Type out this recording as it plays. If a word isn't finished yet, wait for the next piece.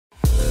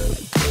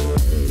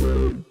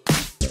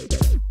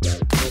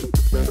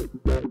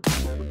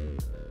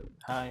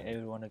Hi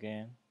everyone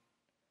again.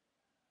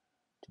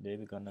 Today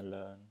we're gonna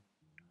learn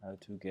how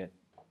to get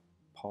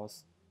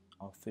post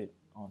or feed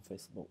on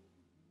Facebook.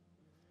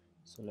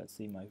 So let's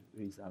see my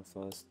result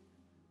first.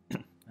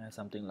 I have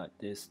something like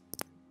this.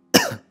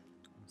 I'm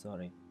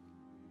sorry.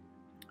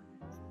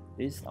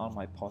 These are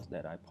my posts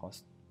that I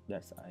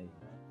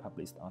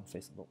published on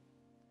Facebook.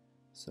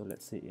 So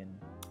let's see in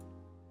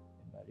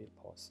my real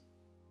post.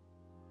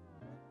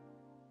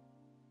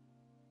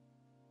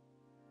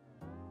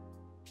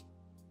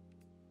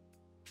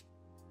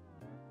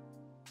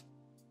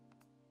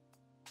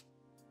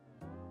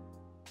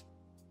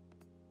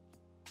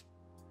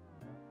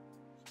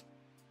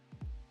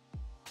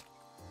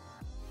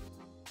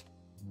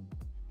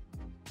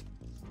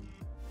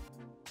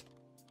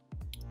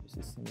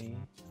 This is me.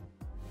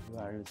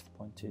 URL is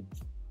pointed.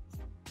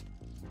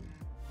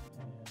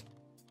 And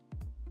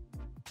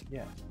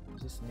yeah,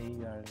 this is me.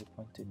 URL is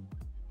pointed.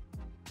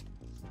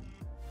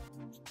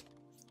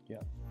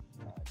 Yeah,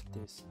 like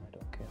this. I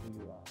don't care who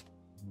you are.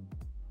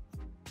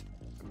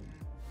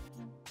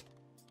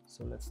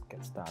 So let's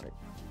get started.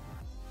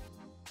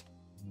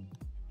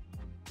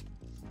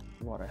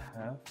 What I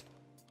have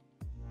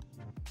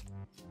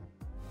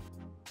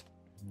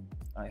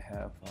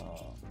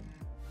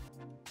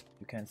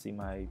you can see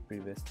my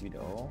previous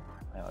video.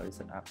 I already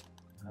set up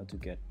how to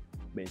get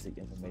basic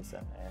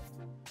information and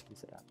we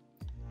set up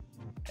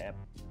app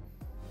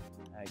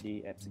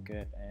ID, app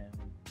secret, and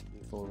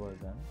default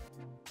version.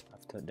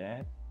 After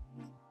that,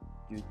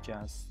 you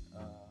just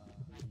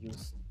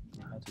use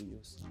how to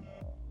use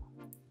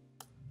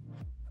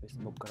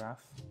Facebook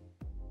graph.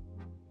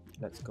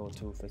 Let's go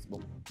to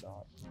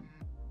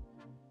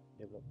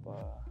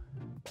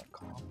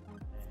facebook.developer.com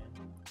and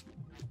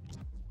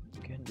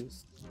you can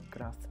use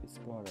Graph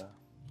Explorer.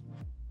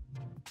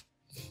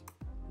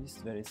 It's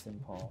very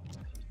simple.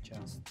 You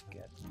just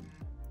get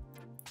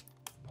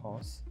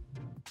posts.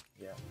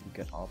 Yeah, you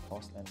get all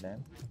posts and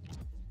then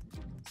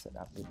set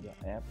up with your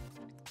app.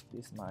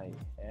 This is my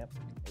app,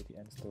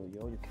 ATN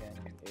Studio. You can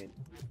create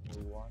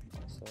new one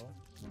also.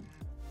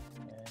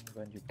 And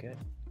when you get,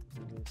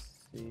 you will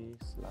see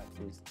like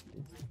this.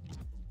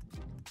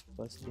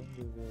 First thing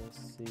you will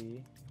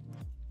see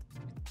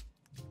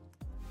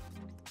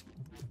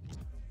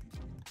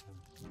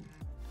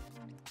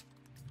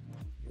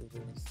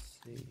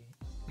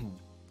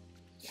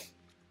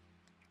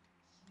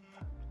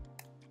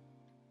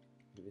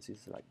this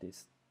is like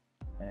this,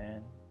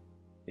 and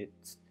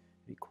it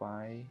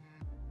require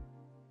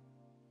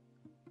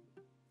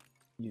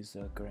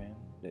user grant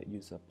the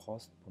user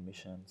post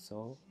permission.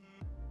 So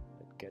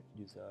let's get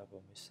user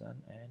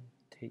permission and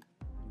take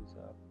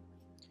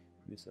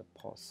user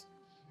post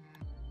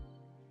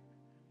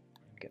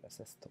and get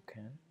access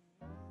token.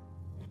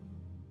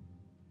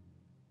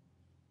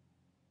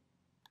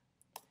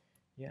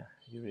 Yeah,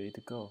 you're ready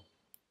to go.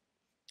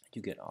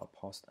 You get our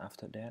post.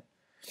 After that,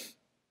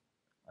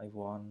 I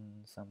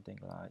want something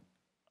like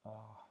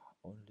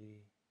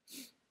only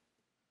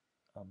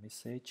a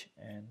message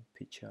and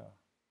picture.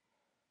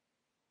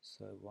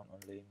 So I want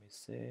only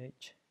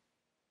message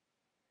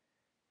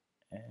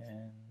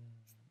and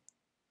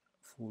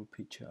full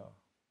picture.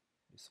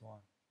 This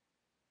one.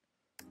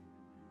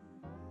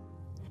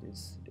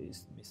 This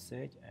is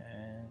message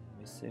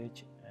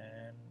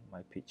and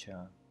my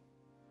picture.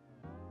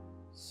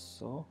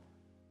 So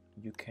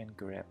you can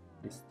grab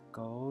this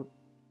code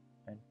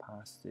and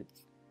pass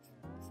it.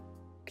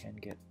 Can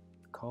get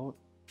code,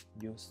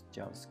 use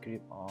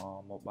JavaScript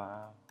or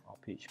mobile or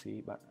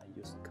PHP, but I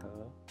use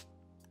curl.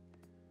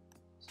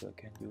 So I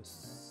can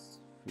use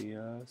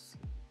fields,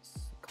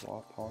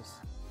 square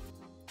post.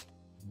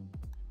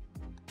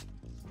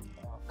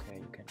 Okay,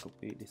 you can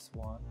copy this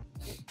one,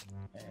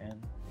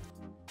 and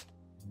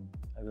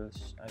I will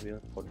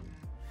put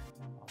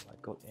my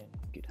code in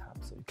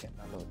GitHub so you can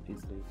download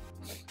easily.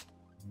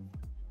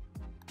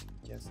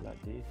 Just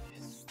like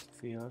this,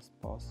 fields,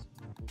 post,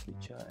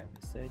 picture, and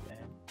message,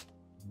 and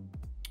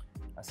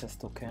access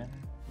token.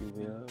 You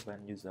will,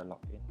 when user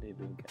log in, they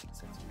will get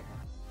access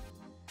token.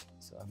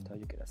 So after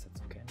you get access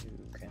token,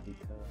 you can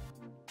return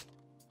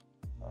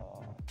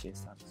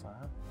JSON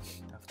file.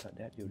 After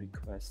that, you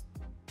request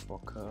for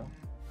curl.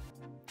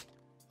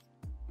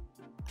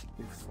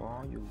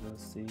 Before you will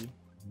see,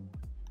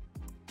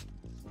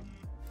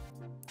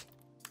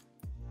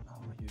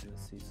 you will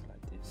see it's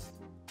like this.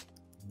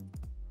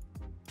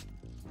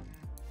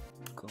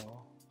 Go.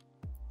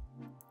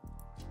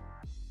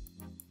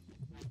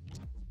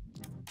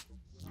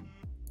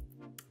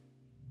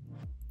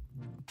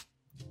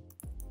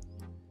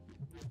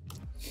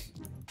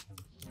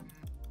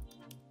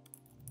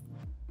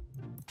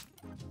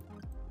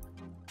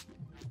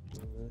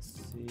 You will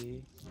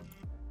see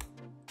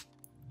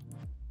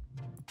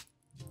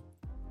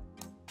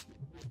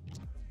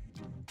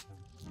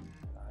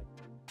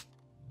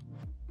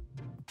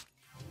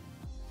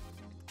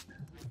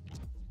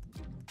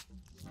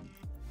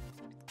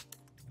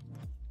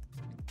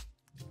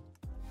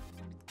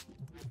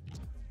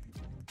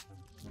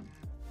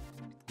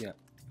yeah,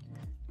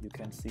 you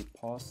can see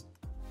post.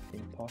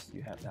 In post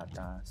you have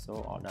data, so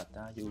all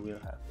data you will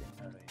have in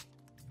array.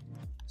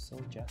 So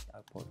just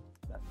output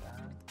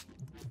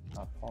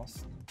data,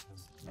 post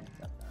and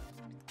data.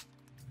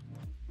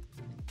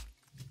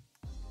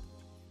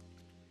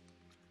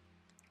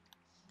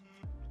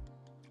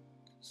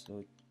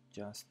 So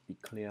just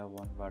declare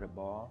one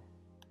variable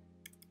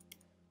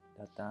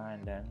data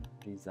and then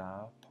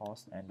result,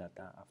 post and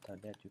data. After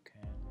that you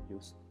can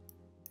use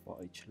for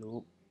each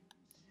loop.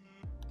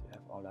 You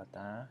have all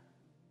data.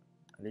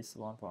 This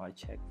one for I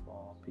check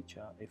for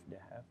picture. If they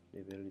have,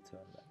 they will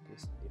return like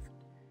this. If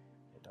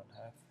they don't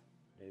have,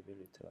 they will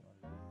return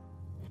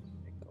only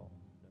echo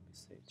the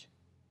message.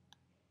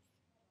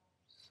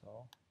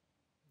 So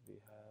we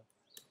have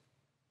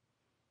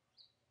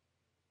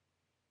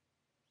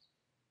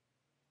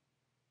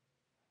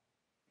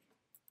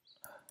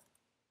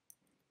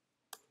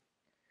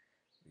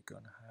we're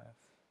gonna have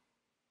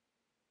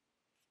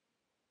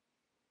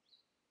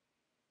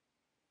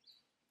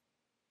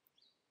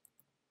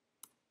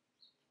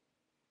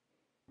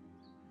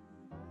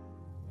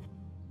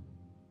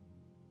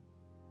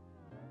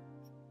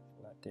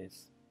like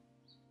this.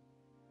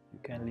 You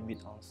can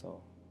limit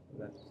also.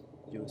 Let's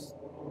use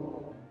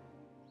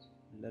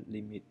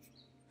limit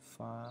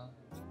file.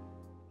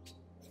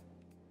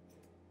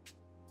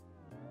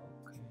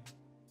 Okay,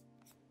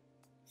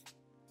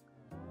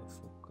 I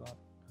forgot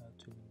how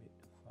to limit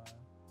the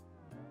file.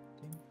 I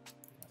think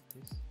like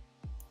this.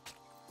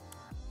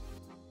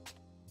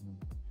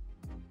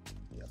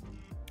 Yep.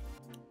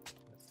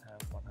 Let's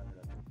have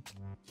 100.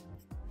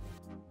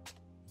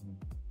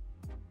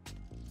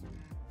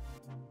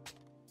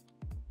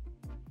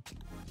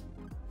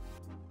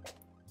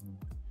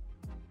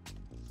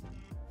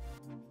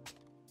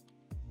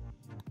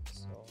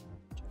 So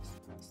just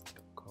paste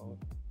the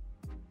code,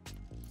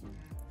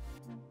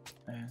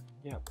 and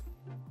yep,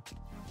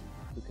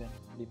 you can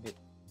limit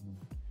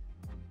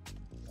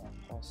your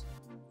post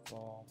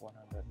for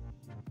 100.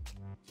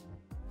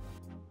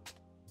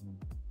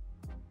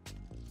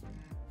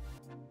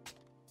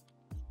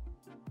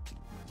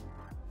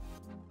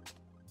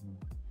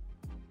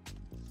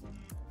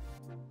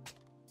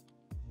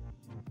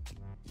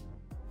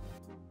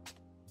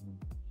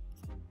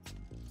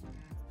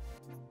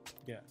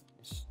 Yeah,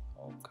 it's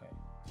okay.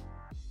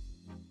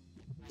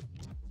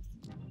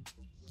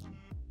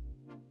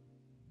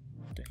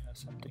 I think there's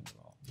something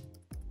wrong.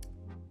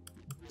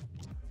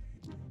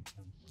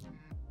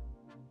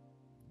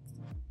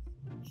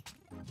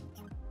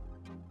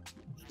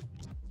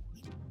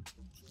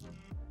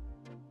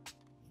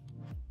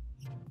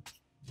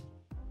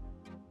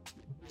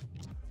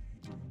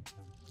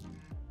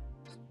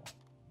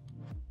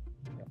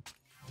 Yep.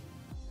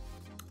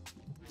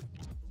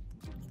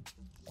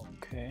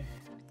 Okay,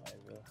 I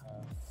will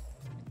have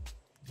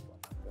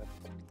 100.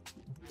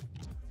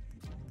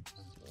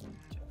 So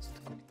just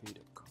copy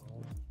the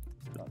code,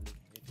 limit.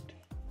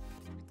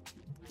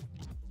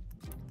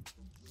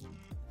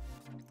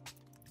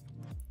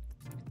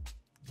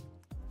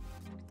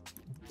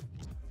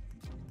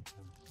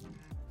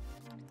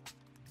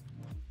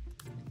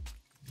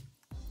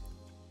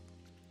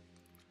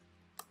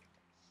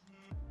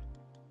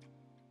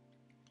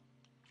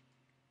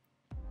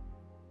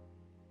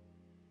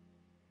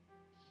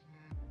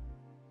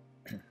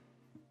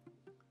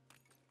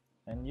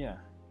 And yeah,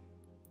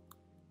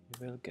 you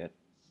will get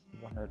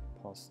 100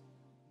 posts.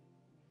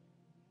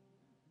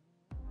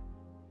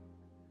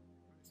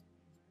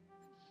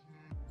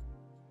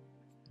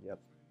 Yep,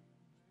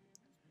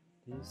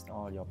 this is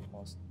all your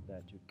posts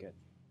that you get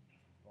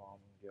from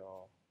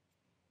your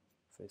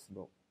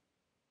Facebook.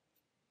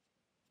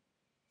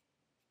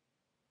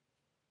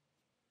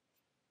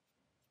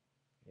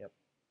 Yep,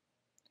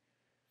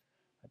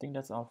 I think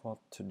that's all for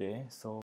today. So